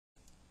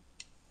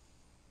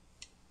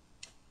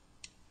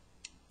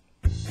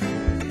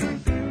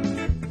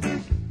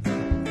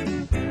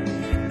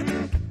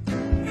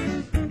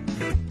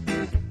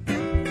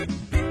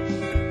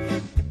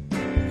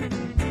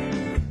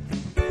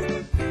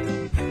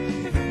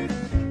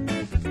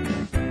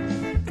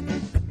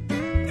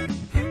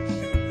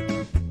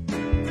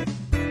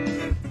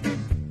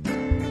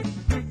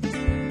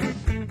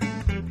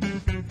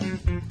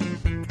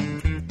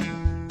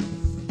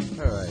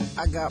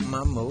I got my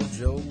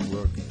mojo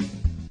working.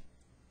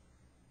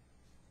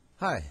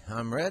 Hi,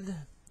 I'm Red,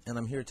 and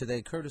I'm here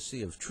today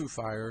courtesy of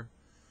TrueFire,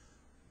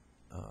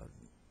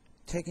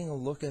 taking a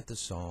look at the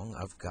song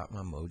I've Got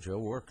My Mojo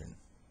Working.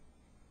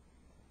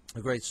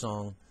 A great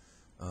song,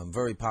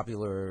 very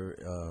popular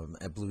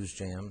at blues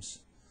jams,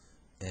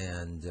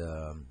 and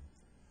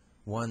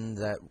one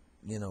that,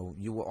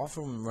 you will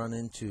often run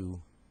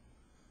into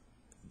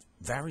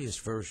various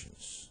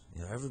versions.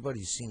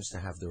 Everybody seems to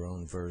have their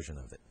own version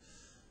of it.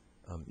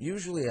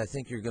 Usually I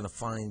think you're going to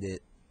find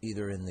it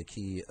either in the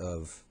key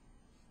of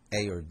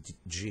A or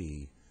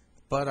G,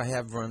 but I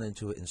have run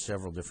into it in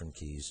several different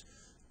keys.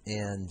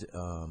 And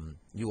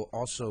you will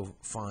also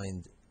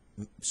find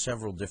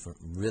several different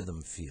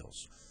rhythm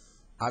feels.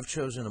 I've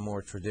chosen a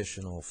more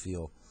traditional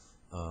feel,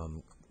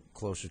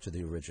 closer to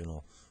the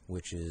original,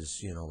 which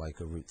is, like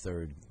a root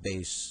third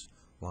bass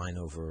line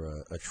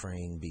over a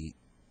train beat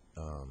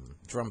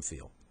drum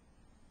feel.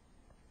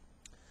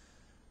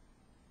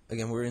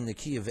 Again, we're in the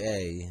key of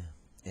A,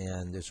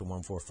 and it's a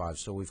 1-4-5,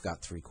 so we've got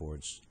three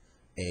chords,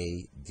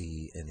 A,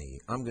 D, and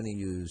E. I'm going to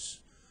use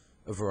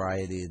a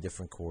variety of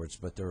different chords,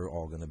 but they're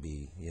all going to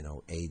be,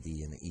 A,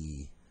 D, and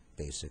E,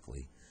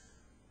 basically.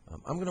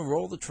 I'm going to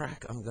roll the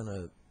track. I'm going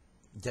to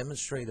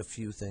demonstrate a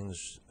few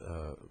things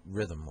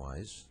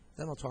rhythm-wise.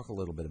 Then I'll talk a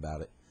little bit about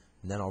it,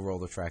 and then I'll roll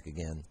the track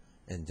again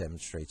and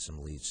demonstrate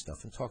some lead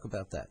stuff and talk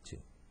about that, too.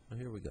 So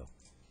here we go.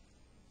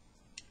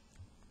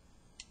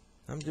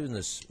 I'm doing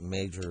this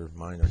major,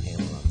 minor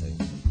hammer-on thing.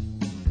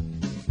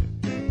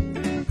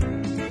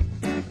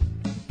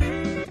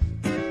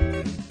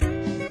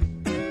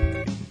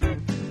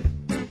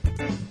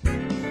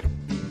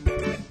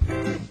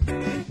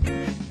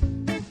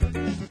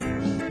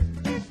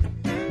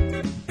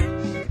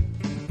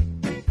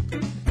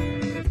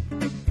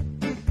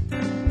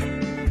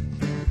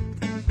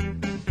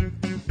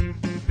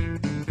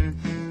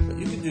 But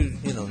you can do,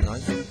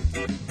 nice.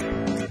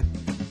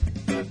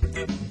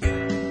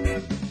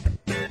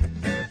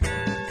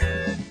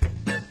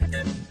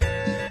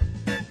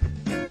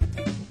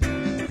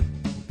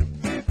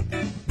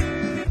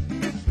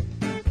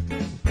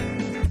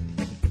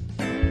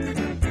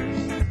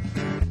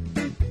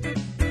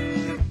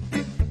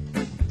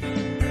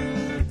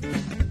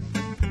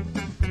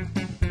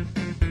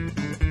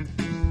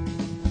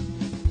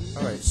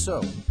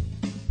 So,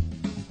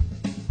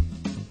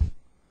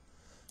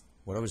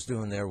 what I was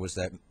doing there was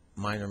that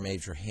minor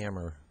major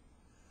hammer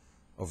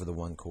over the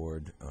one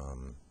chord.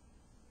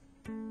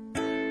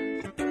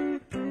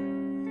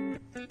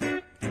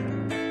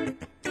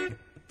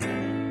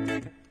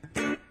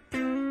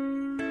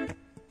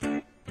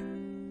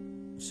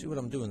 See what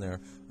I'm doing there?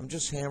 I'm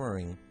just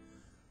hammering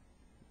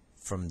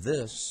from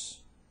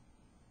this.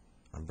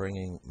 I'm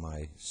bringing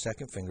my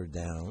second finger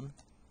down,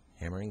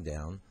 hammering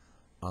down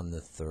on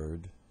the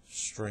third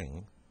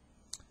string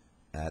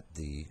at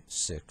the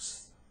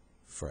 6th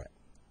fret.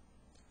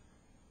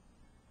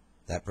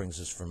 That brings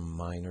us from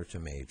minor to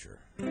major.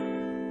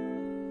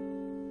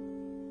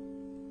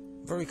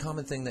 Very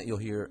common thing that you'll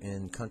hear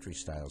in country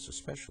styles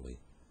especially.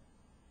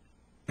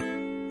 Now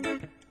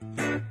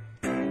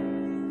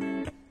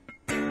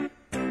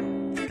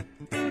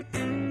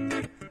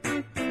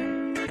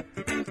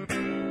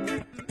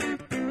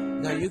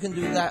you can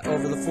do that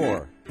over the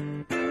 4.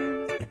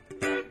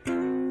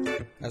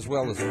 As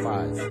well as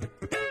 5.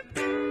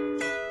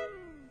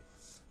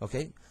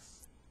 Okay?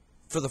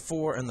 For the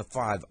 4 and the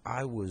 5,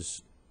 I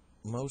was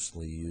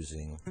mostly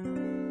using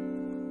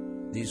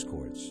these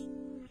chords.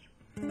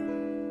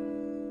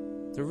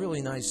 They're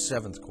really nice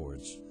 7th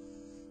chords.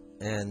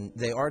 And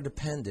they are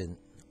dependent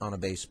on a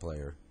bass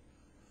player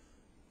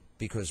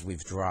because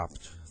we've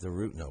dropped the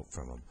root note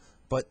from them.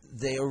 But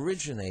they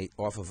originate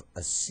off of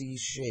a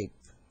C-shape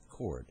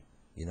chord.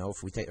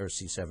 If we take, or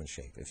C7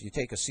 shape. If you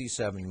take a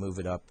C7, move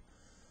it up,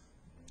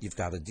 you've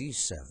got a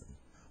D7.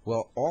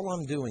 Well, all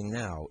I'm doing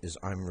now is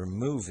I'm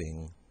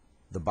removing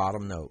the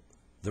bottom note,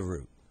 the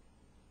root.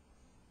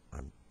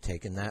 I'm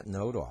taking that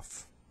note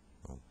off.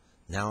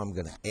 Now I'm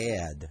going to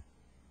add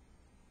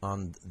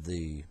on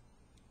the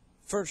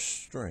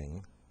first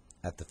string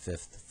at the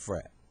 5th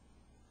fret.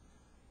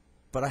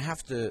 But I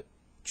have to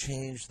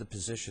change the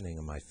positioning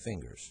of my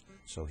fingers.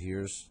 So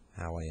here's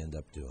how I end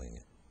up doing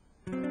it.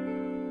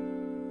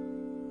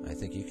 I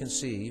think you can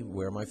see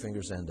where my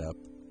fingers end up.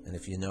 And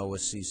if you know a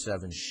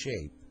C7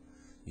 shape,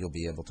 you'll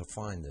be able to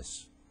find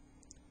this.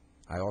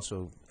 I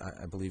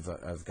believe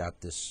I've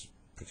got this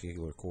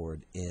particular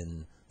chord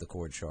in the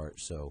chord chart,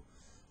 so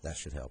that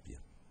should help you.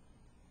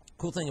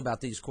 Cool thing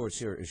about these chords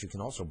here is you can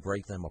also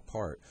break them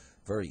apart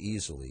very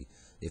easily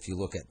if you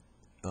look at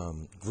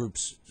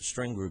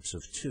string groups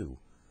of 2.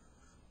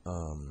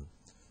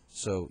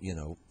 So,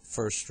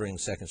 first string,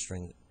 second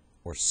string,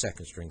 or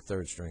second string,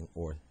 third string,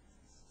 or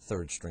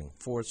third string,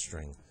 fourth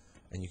string.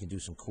 And you can do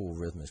some cool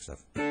rhythmic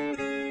stuff.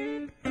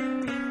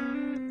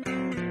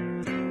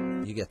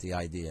 You get the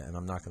idea, and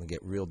I'm not going to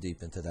get real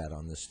deep into that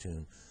on this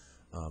tune.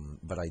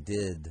 But I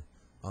did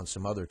on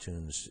some other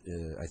tunes.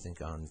 I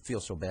think on Feel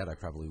So Bad, I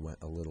probably went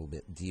a little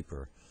bit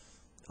deeper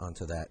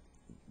onto that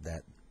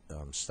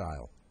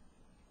style.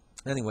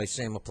 Anyway,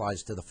 same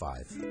applies to the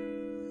 5.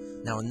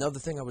 Now, another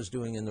thing I was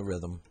doing in the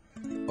rhythm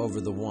over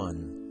the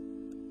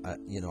 1, I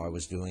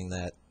was doing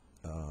that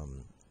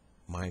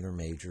minor,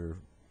 major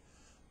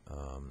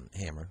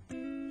hammer.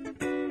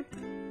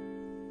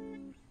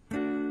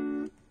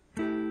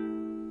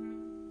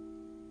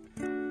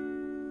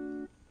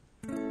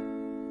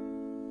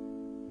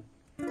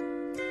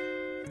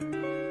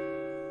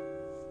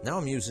 Now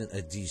I'm using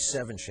a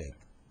D7 shape.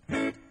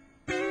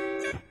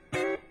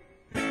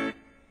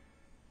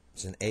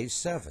 It's an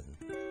A7,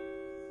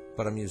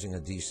 but I'm using a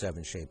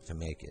D7 shape to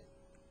make it.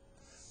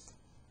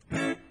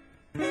 And,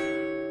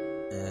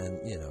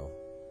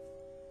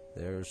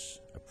 there's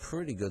a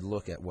pretty good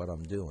look at what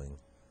I'm doing.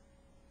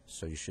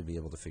 So you should be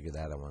able to figure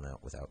that one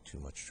out without too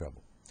much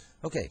trouble.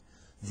 Okay,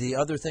 the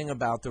other thing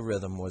about the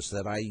rhythm was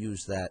that I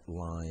used that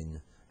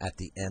line at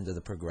the end of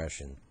the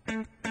progression.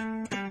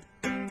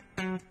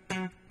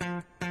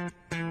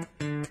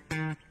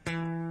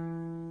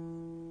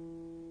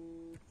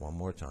 One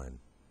more time.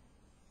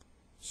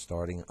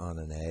 Starting on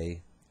an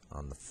A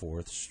on the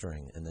 4th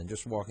string, and then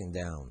just walking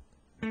down.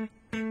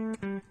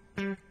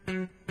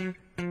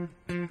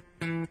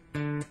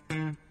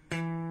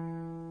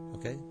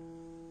 Okay?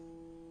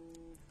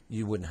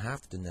 You wouldn't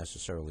have to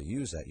necessarily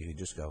use that. You could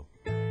just go.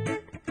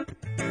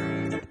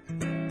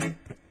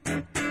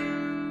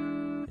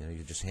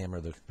 You just hammer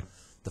the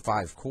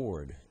 5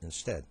 chord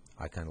instead.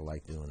 I kind of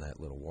like doing that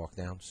little walk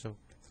down, so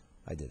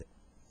I did it.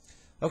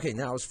 Okay,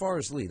 now as far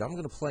as lead, I'm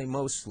going to play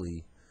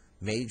mostly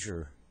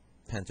major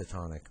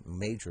pentatonic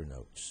major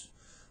notes.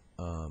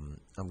 I'm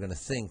going to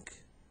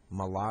think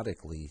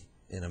melodically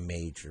in a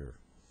major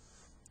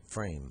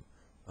frame.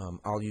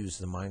 I'll use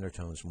the minor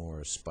tones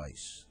more as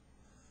spice.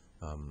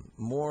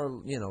 More,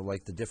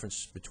 like the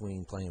difference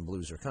between playing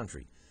blues or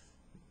country.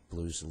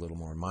 Blues a little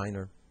more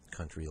minor,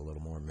 country a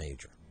little more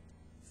major,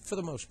 for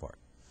the most part.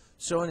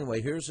 So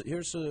anyway, here's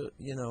a,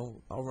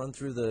 I'll run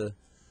through the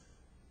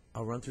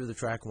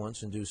track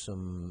once and do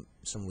some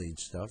lead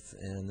stuff,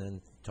 and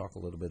then talk a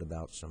little bit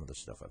about some of the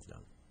stuff I've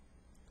done.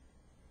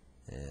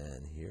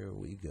 And here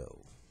we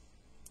go.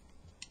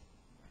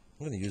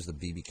 I'm going to use the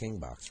B.B. King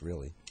box,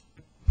 really.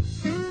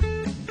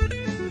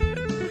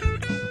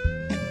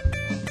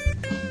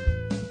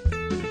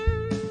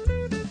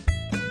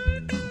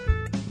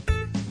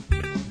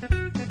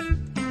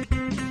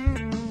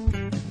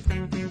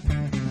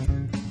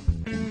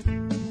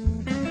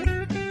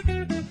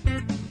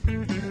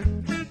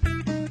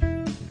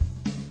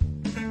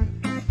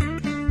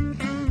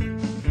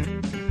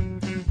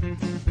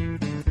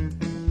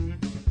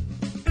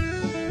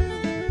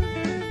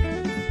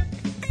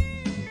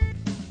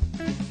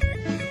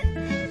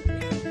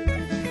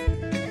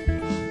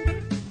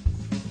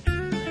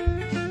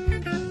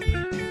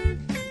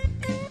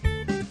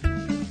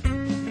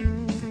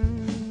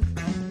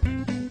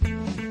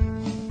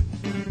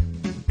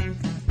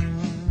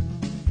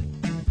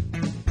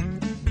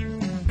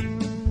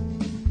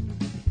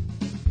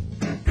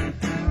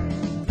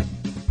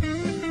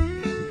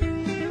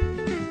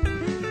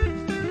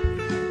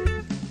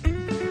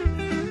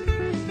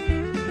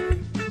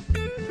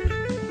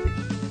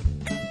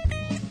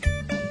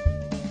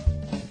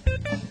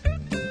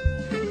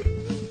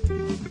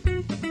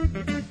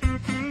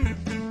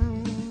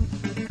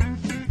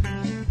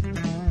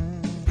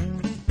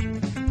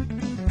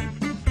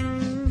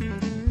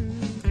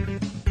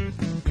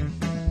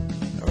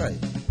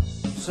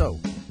 So,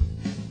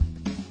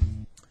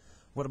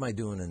 what am I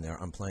doing in there?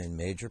 I'm playing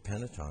major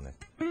pentatonic.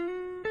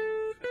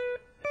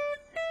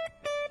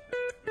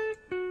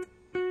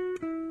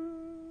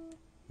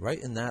 Right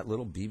in that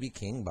little B.B.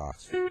 King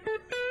box.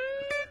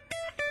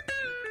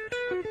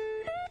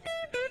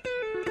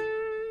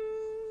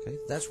 Okay,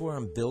 that's where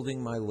I'm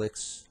building my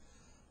licks,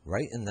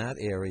 right in that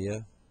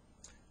area.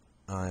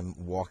 I'm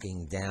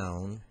walking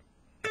down.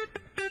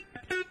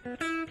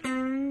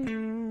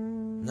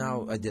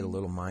 Now I did a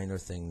little minor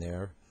thing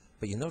there,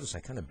 but you notice I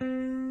kind of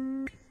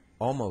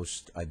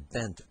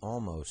bent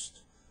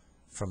almost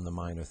from the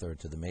minor third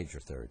to the major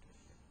third,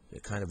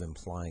 kind of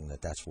implying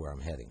that that's where I'm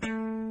heading.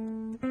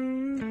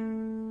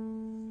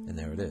 And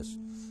there it is.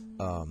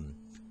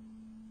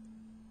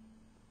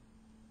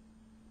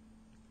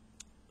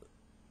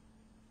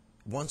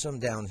 Once I'm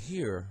down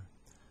here,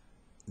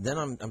 then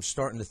I'm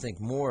starting to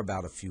think more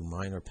about a few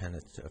minor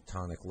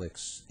pentatonic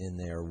licks in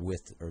there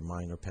with, or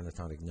minor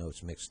pentatonic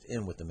notes mixed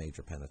in with the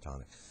major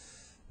pentatonic.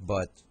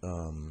 But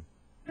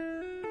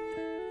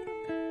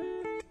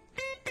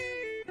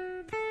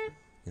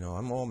you know,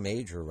 I'm all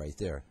major right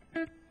there.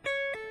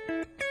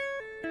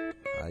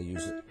 I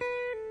use it.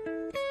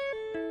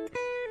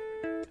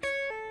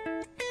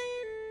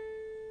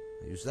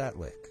 I use that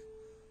lick.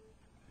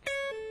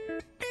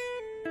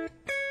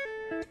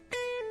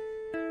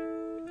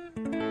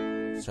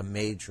 It's a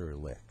major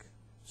lick.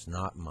 It's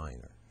not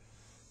minor.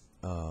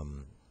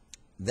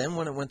 Then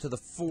when it went to the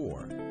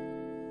 4,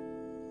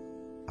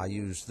 I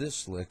used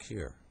this lick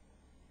here.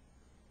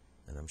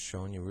 And I'm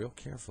showing you real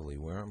carefully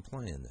where I'm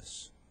playing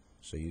this,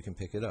 so you can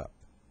pick it up.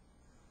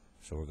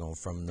 So we're going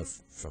from the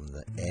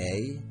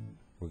A,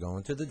 we're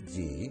going to the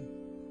D,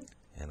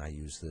 and I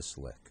use this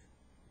lick.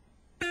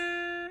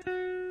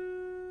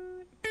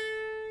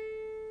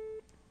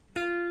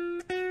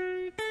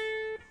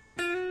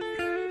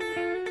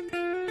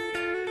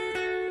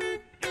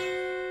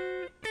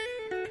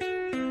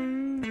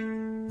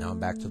 Now I'm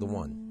back to the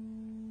 1.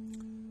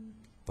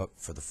 But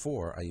for the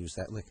 4, I use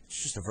that lick.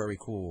 It's just a very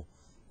cool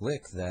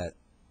lick that,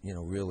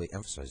 really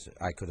emphasizes it.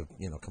 I could have,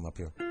 come up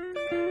here,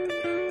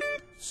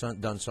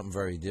 done something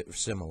very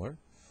similar,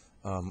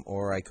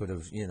 or I could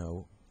have, I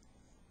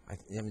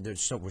mean,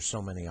 were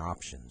so many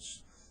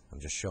options. I'm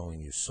just showing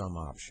you some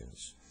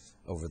options.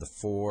 Over the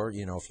 4,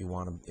 if you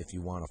want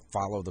to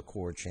follow the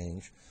chord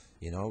change,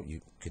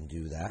 you can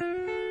do that,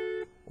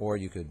 or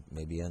you could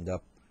maybe end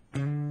up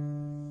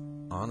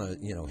on a,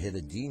 hit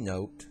a D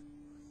note,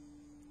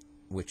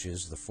 which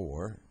is the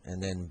 4,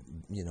 and then,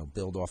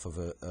 build off of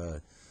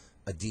a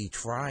D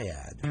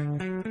triad.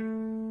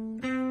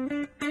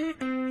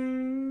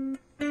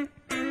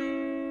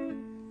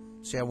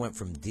 See, I went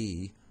from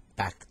D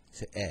back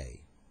to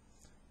A,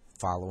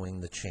 following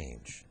the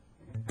change.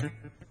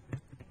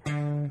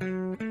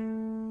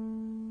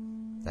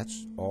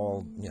 That's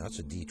all, that's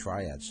a D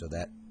triad, so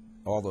that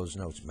all those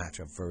notes match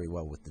up very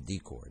well with the D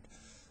chord.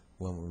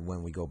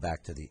 When we go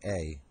back to the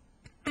A,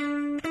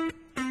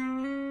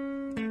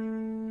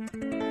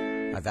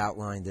 I've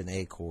outlined an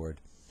A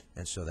chord,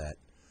 and so that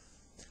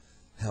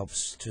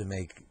helps to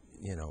make,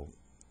 it,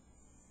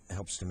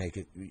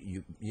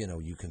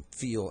 you can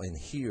feel and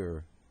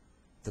hear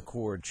the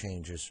chord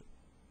changes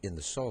in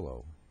the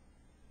solo,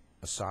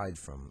 aside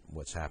from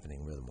what's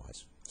happening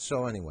rhythm-wise.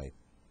 So anyway,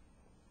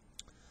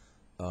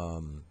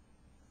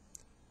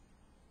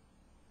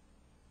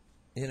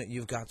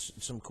 you've got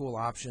some cool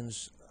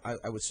options.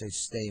 I would say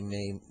stay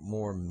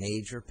more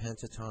major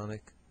pentatonic,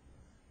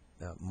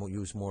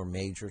 use more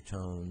major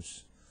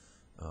tones,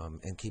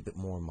 and keep it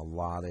more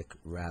melodic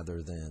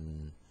rather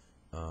than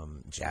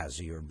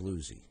jazzy or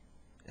bluesy.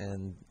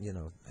 And,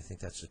 I think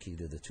that's the key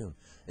to the tune.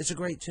 It's a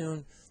great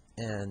tune,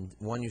 and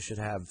one you should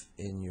have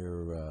in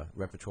your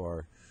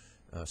repertoire,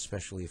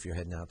 especially if you're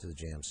heading out to the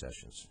jam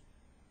sessions.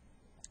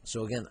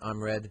 So again,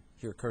 I'm Red,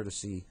 here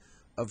courtesy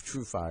of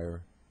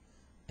TrueFire,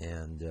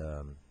 and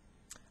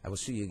I will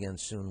see you again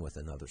soon with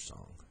another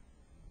song.